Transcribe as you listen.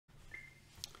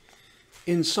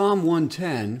In Psalm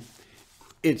 110,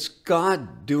 it's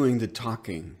God doing the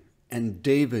talking and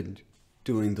David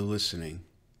doing the listening.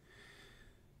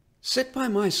 Sit by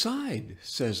my side,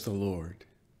 says the Lord,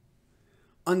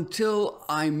 until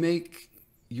I make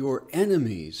your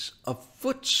enemies a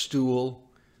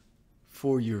footstool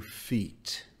for your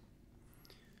feet.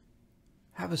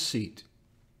 Have a seat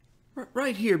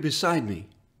right here beside me,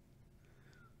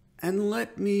 and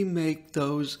let me make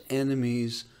those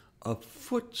enemies a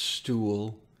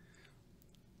footstool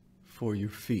for your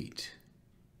feet.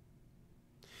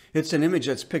 It's an image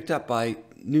that's picked up by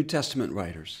New Testament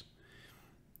writers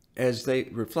as they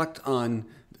reflect on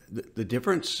the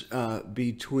difference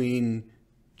between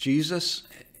Jesus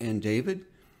and David,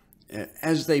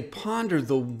 as they ponder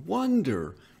the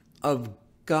wonder of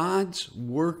God's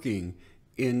working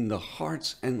in the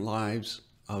hearts and lives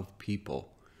of people.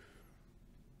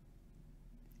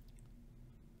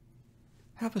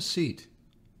 Have a seat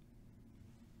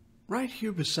right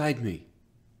here beside me.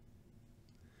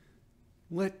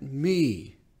 Let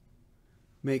me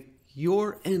make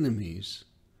your enemies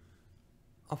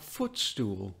a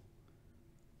footstool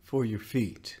for your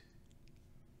feet.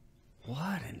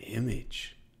 What an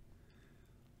image.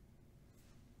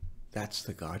 That's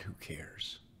the God who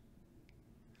cares.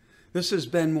 This is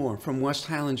Ben Moore from West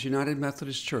Highlands United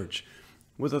Methodist Church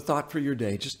with a thought for your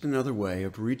day, just another way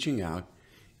of reaching out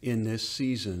in this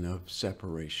season of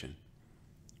separation.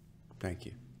 Thank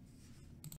you.